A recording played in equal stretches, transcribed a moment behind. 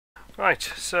Right,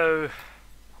 so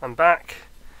I'm back.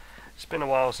 It's been a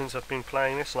while since I've been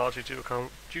playing this, largely due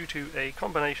to a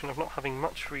combination of not having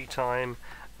much free time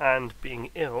and being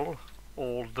ill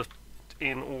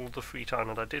in all the free time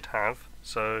that I did have.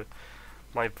 So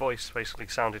my voice basically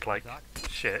sounded like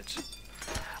shit.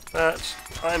 But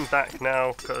I'm back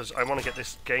now because I want to get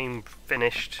this game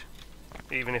finished,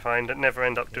 even if I never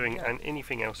end up doing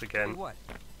anything else again. Hey, what?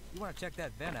 You want to check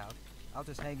that vent out? I'll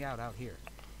just hang out here,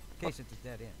 in case it's a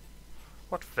dead end.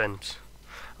 What vent?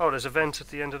 Oh, there's a vent at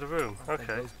the end of the room. I think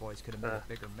Okay. those boys could have made a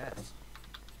bigger mess.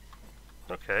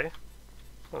 Okay.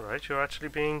 Alright, you're actually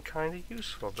being kind of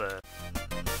useful there.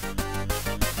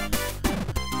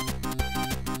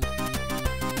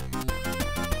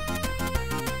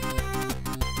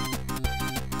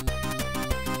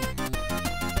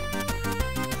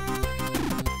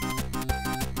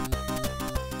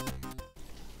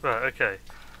 Right, okay.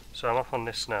 So I'm up on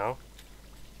this now.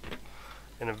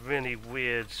 In a really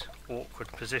weird, awkward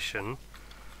position.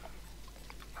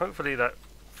 Hopefully that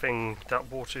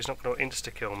water is not going to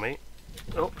insta-kill me.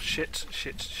 Oh, shit.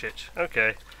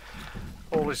 Okay.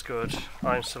 All is good.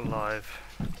 I'm still alive.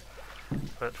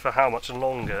 But for how much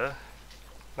longer?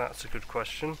 That's a good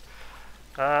question.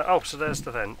 Oh, so there's the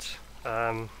vent.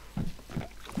 Ow.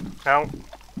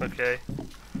 Okay.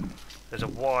 There's a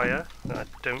wire that I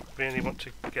don't really want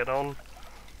to get on.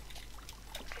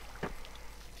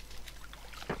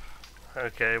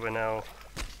 Okay, we're now...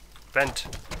 Vent!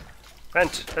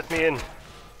 Vent! Let me in!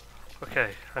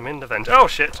 Okay, I'm in the vent. Oh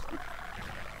shit!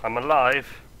 I'm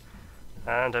alive,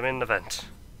 and I'm in the vent.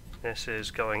 This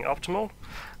is going optimal.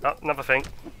 Oh, another thing.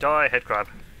 Die, head crab.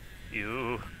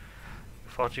 You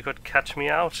thought you could catch me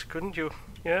out, couldn't you?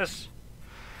 Yes?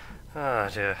 Ah,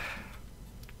 dear.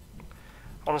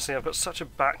 Honestly, I've got such a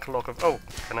backlog of... Oh,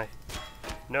 can I...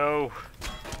 No!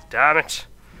 Damn it!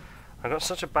 I've got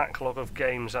such a backlog of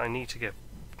games I need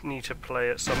to play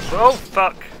at some... Oh,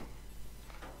 fuck!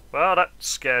 Well, that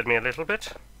scared me a little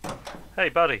bit. Hey,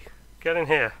 buddy, get in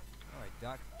here. Alright,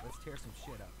 Doc, let's tear some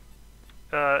shit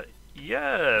up.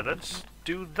 Yeah, let's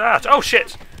do that. Oh,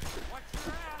 shit!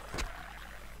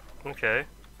 Okay.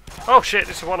 Oh, shit,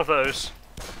 it's one of those.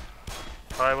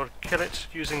 I will kill it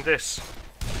using this.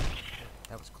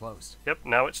 That was close. Yep,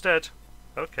 now it's dead.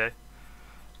 Okay.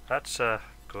 That's,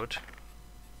 good.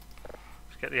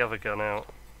 Let's get the other gun out.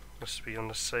 Must be on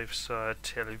the safe side.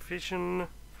 Television.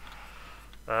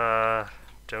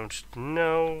 Don't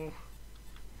know.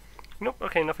 Nope,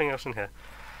 okay, nothing else in here.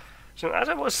 So as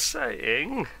I was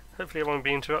saying, hopefully I won't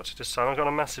be interrupted this time. I've got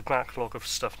a massive backlog of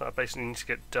stuff that I basically need to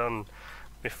get done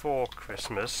before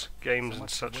Christmas. Games and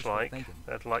such like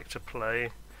that I'd like to play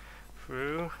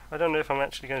through. I don't know if I'm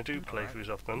actually going to do playthroughs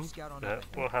of them. Yeah,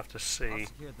 we'll have to see. I'll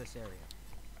secure this area.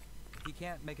 If you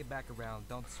can't make it back around,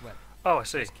 don't sweat. Oh, I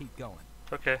see. Just keep going.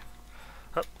 Okay.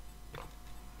 Up.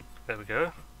 There we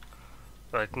go.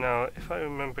 Right, now, if I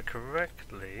remember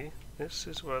correctly, this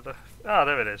is where the... Ah,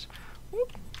 there it is.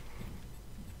 Whoop.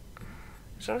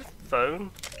 Is that a phone?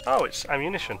 Oh, it's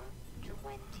ammunition.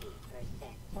 20%.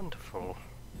 Wonderful.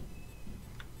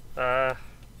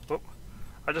 Whoop.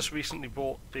 I just recently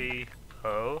bought the...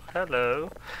 Oh, hello.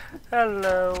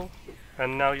 Hello.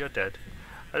 And now you're dead.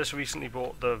 I just recently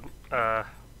bought the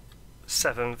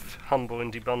 7th Humble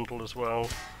Indie Bundle as well.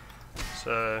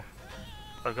 So...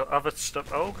 I've got other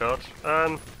stuff. Oh god.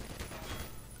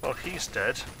 Well, he's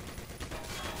dead.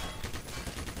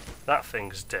 That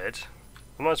thing's dead.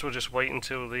 I might as well just wait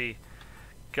until the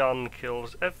gun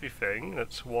kills everything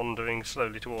that's wandering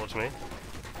slowly towards me.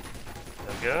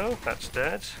 There we go. That's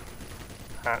dead.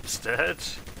 That's dead.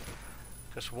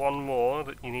 Just one more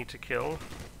that you need to kill.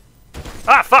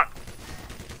 Ah, fuck!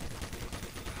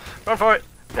 Run for it!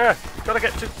 Yeah, gotta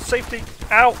get to safety.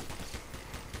 Ow!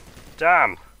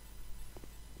 Damn.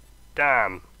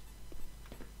 Damn.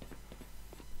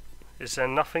 Is there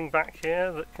nothing back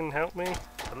here that can help me?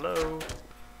 Hello?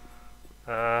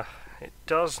 It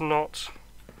does not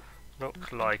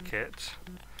look like it.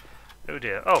 Oh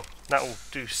dear. Oh, that will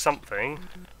do something,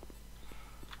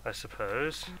 I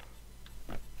suppose.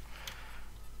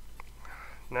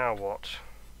 Now what?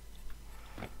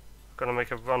 Gotta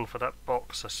make a run for that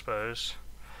box, I suppose.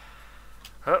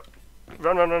 Oh,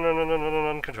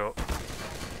 run, control.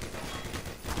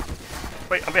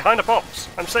 Wait, I'm behind a box.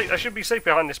 I'm safe. I should be safe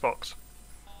behind this box.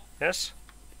 Yes?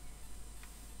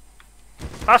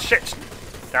 Ah, shit!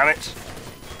 Damn it.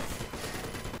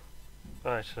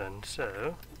 Right then,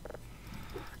 so...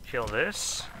 Kill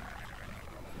this.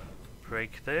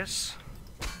 Break this.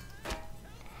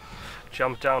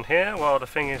 Jump down here while the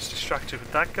thing is distracted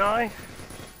with that guy.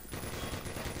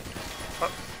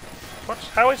 What?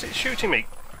 How is it shooting me?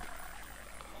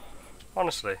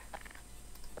 Honestly.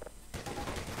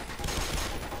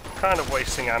 kind of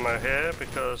wasting ammo here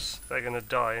because they're going to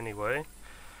die anyway.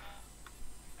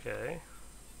 Okay,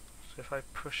 so if I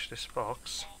push this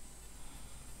box,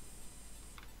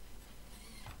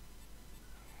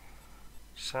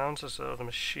 sounds as though the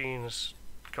machine has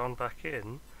gone back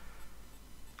in.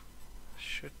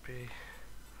 Should be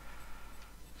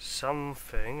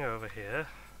something over here.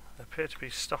 I appear to be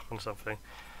stuck on something.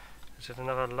 Is it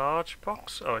another large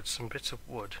box? Oh, it's some bits of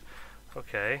wood.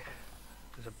 Okay,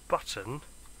 there's a button.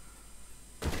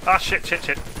 Ah, shit, shit,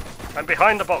 shit. I'm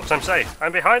behind the box, I'm safe.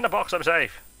 I'm behind the box, I'm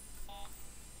safe.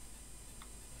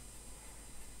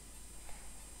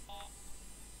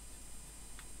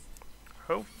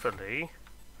 Hopefully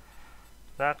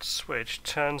that switch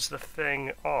turns the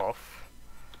thing off.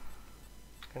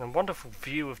 Getting a wonderful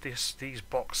view of these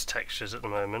box textures at the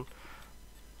moment.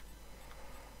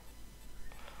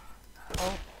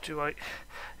 How do I...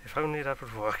 If only that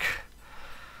would work.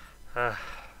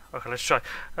 Okay, let's try.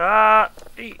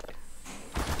 Eat.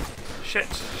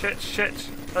 Shit, shit, shit.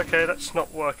 Okay, that's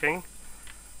not working.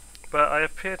 But I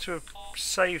appear to have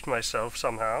saved myself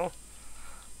somehow.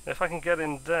 If I can get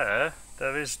in there,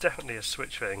 there is definitely a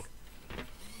switch thing.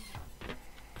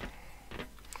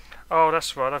 Oh,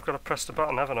 that's right, I've got to press the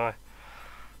button, haven't I?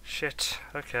 Shit,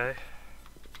 okay.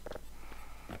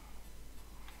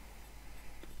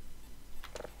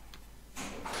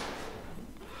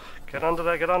 Get under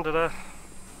there, get under there.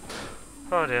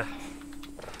 Oh dear.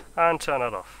 And turn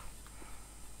it off.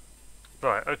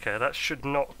 Right, okay, that should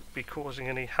not be causing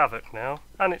any havoc now.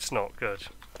 And it's not, good.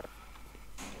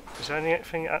 Is there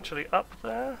anything actually up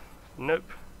there?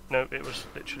 Nope. Nope, it was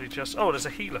literally just... Oh, there's a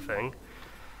healer thing.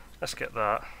 Let's get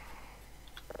that.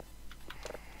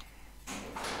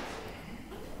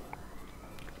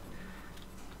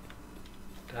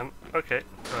 Damn, okay,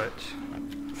 right.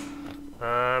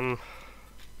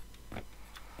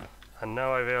 And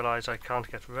now I realise I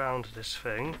can't get round this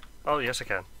thing. Oh, yes I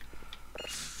can.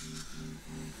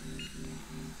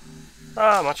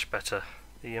 Ah, much better.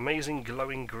 The amazing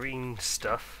glowing green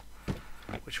stuff,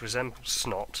 which resembles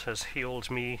snot, has healed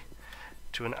me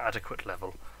to an adequate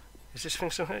level. Is this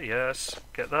thing still here? Yes.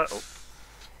 Get that. Oh.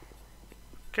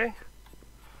 Okay.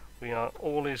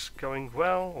 All is going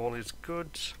well, all is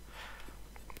good.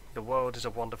 The world is a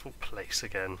wonderful place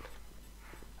again.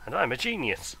 And I'm a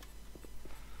genius.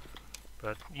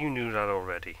 But you knew that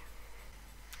already.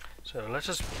 So let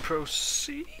us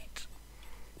proceed.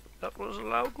 That was a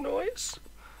loud noise.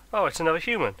 Oh, it's another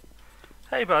human.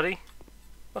 Hey, buddy.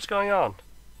 What's going on?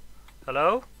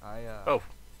 Hello? I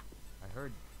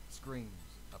heard screams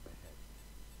up ahead.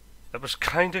 That was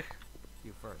kinda...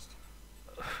 You first.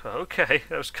 Okay,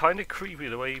 that was kinda creepy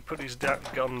the way he put his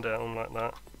gun down like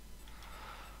that.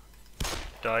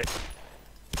 Die.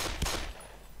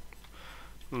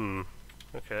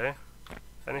 Okay.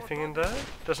 Anything in there?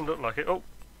 Doesn't look like it. Oh!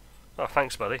 Oh,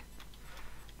 thanks, buddy.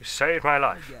 You saved my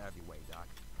life. Get out of your way, Doc.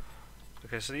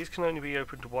 Okay, so these can only be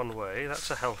opened one way. That's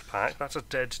a health pack. That's a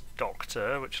dead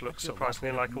doctor, which looks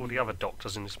surprisingly like all the other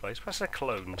doctors in this place. Perhaps they're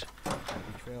cloned.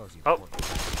 Oh!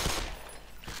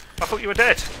 I thought you were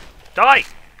dead! Die!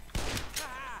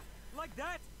 Like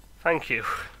that? Thank you.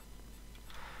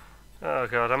 Oh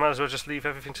god, I might as well just leave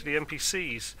everything to the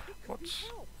NPCs. What's...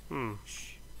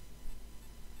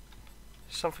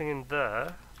 Something in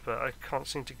there, but I can't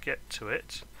seem to get to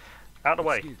it. Out of the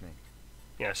way. Excuse me.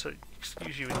 Yeah, so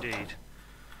excuse you indeed.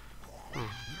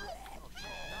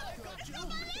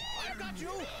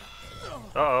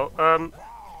 Uh-oh,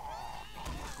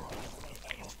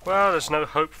 well, there's no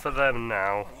hope for them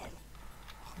now.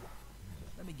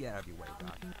 Let me get out of your way,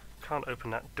 Doc. Can't open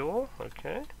that door,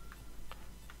 okay.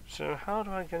 So how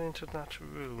do I get into that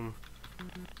room?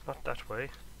 Not that way.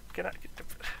 Get out,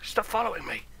 stop following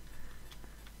me!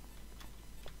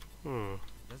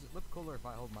 Does it look cooler if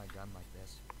I hold my gun like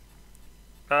this?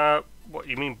 What,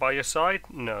 you mean by your side?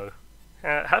 No.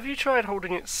 Have you tried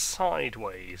holding it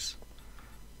sideways?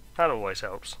 That always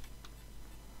helps.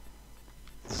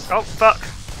 Oh, fuck!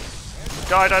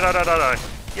 Die, die, die, die, die, die!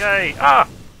 Yay! Ah!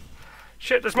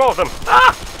 Shit, there's more of them!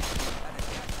 Ah!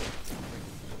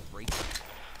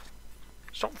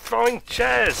 Stop throwing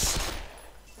chairs!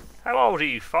 How old are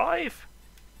you, 5?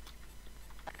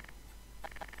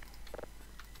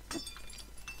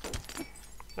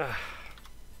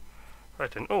 Right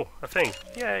then. Oh, a thing.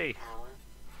 Yay!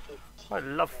 I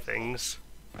love things.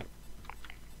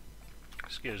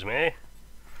 Excuse me.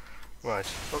 Right.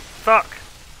 Oh, fuck!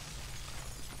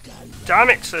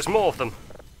 Damn it! There's more of them.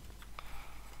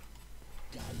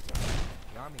 The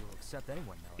army will accept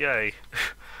anyone now. Yay.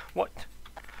 What?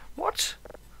 What?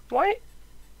 Why?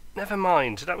 Never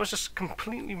mind. That was just a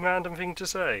completely random thing to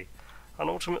say. And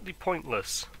ultimately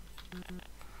pointless.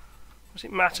 Does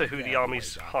it matter who Get the out of the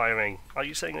army's way, Doc. hiring? Are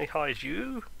you saying they hired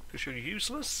you because you're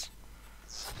useless?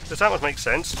 Because that would make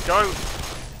sense. Go!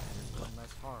 One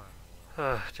less harm.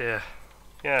 Oh dear.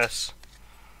 Yes.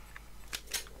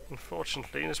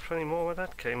 Unfortunately, there's plenty more where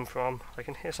that came from. I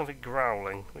can hear something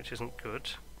growling, which isn't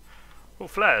good. Oh,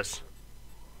 flares!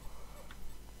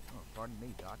 Oh, pardon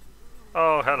me, Doc.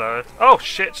 Oh, hello. Oh,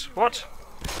 shit! What?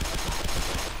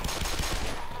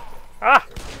 Ah!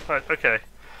 Right, okay.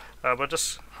 We'll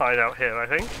just hide out here, I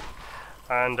think.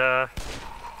 And,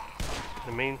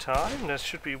 in the meantime, there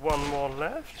should be one more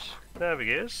left. There he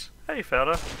is. Hey,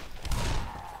 fella.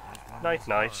 One Night, less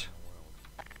night.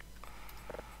 harm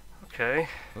in Okay.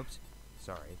 the world. Oops.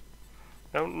 Sorry.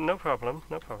 No, no problem,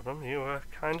 no problem. You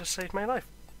kind of saved my life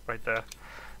right there.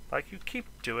 Like you keep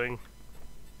doing.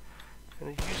 In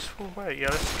a useful way. Yeah,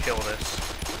 let's kill this.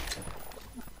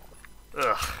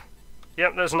 Ugh.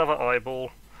 Yep, there's another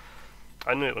eyeball.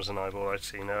 I knew it was an eyeball I'd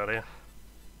seen earlier.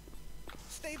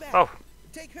 Stay back. Oh,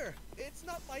 Take her. It's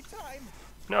not my time.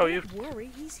 no, you... Don't worry,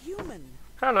 he's human.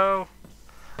 Hello.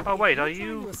 Oh, wait, are If you're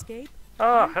trying to you... escape?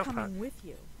 Ah, I'm help coming with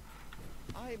you.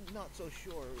 I'm not so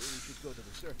sure we should go to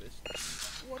the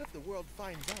surface. What if the world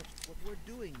finds out what we're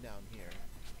doing down here?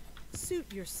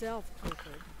 Suit yourself,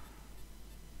 Clifford.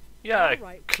 Yeah, All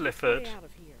right, Clifford. Stay out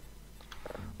of here.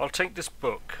 I'll take this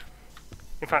book.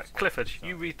 In fact, Clifford,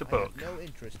 you read the book. I have no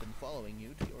interest in following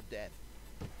you to your death.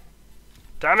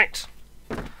 Damn it!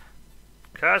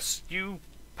 Curse you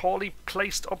poorly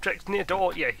placed object near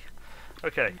door. Yay.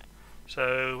 Okay.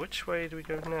 So which way do we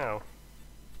go now?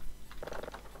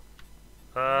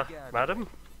 Madam?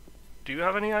 Do you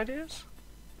have any ideas?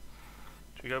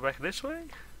 Do we go back this way?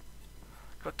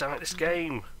 God damn it, this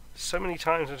game! So many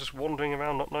times I'm just wandering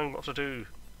around not knowing what to do.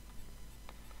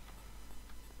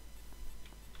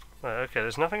 Right, okay,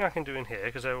 there's nothing I can do in here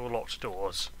because they're all locked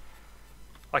doors.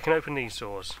 I can open these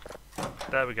doors.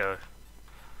 There we go.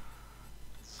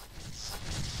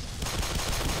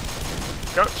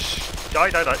 Go! Shh! Die,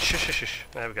 die, die! Shush, shush, shush!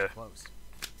 There we go. Close.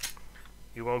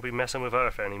 You won't be messing with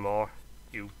Earth anymore.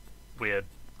 You weird,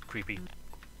 creepy,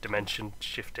 dimension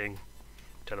shifting,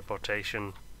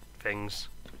 teleportation things.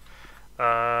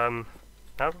 That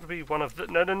would be one of the...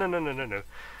 No.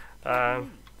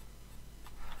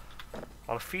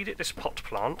 I'll feed it this pot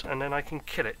plant and then I can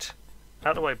kill it.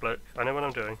 Out of the way, bloke. I know what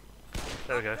I'm doing.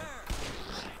 There we go.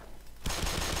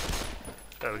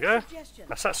 There we go. Suggestion.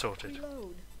 That's that sorted.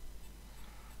 Reload.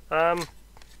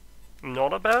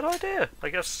 Not a bad idea. I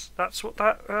guess that's what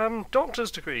that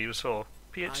doctor's degree was for.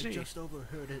 I PhD. just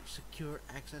overheard a secure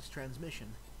access transmission.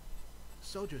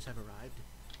 Soldiers have arrived.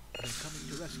 They're coming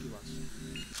to rescue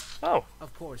us. Oh,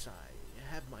 Of course,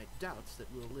 I have my doubts that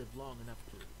we'll live long enough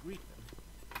to greet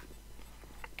them.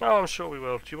 oh, I'm sure we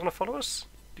will. Do you want to follow us?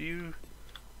 Do you?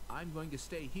 I'm going to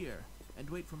stay here and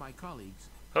wait for my colleagues.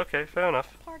 Okay, fair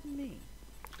enough. Pardon me.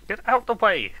 Get out the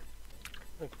way.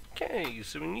 Okay,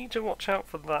 so we need to watch out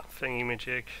for that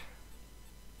thingy-majig.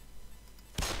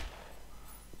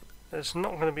 There's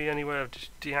not going to be any way of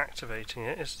deactivating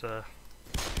it, is there?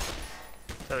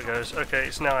 There it goes. Okay,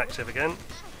 it's now active again.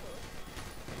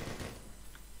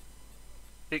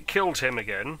 It killed him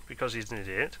again, because he's an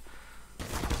idiot.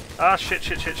 Ah, shit,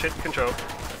 control.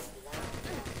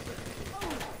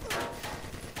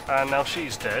 And now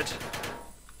she's dead.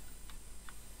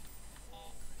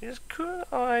 Could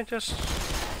I just...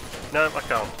 No, I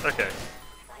can't. Okay.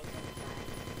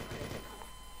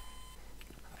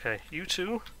 Okay, you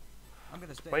two. I'm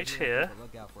gonna stay Wait here. here. And keep a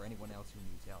lookout for anyone else who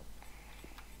needs help.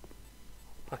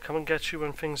 I'll come and get you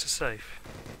when things are safe.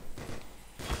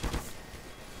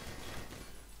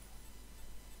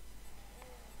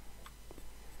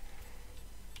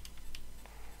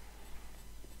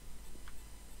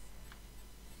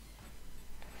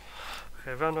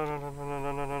 Okay, run.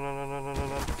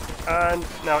 And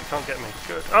now it can't get me.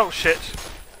 Good. Oh, shit.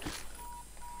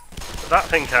 But that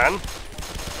thing can.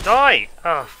 Die!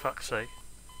 Oh, fuck's sake.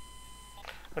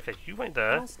 Okay, you wait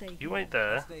there. I'll stay You here. wait I'll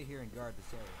there. stay here and guard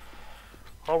this area.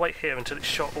 I'll wait here until it's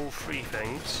shot all three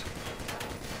things.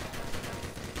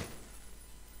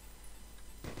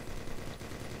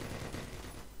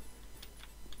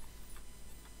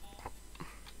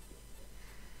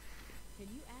 Can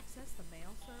you access the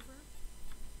mail server?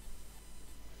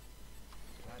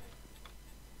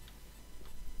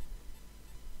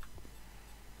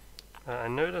 Got it. I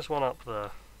know there's one up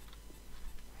there.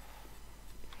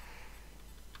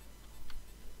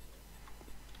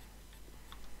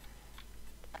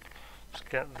 Let's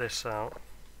get this out.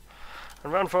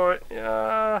 And run for it!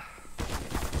 Yeah!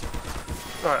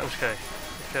 Right, okay.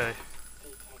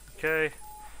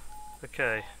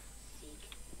 Okay. Seek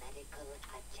medical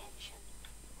attention.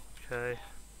 Okay.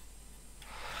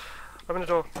 Open the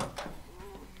door.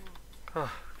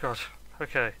 Oh, God.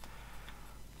 Okay.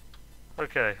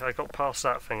 Okay, I got past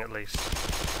that thing at least.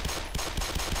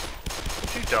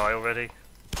 Did you die already?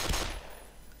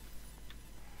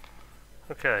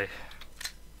 Okay.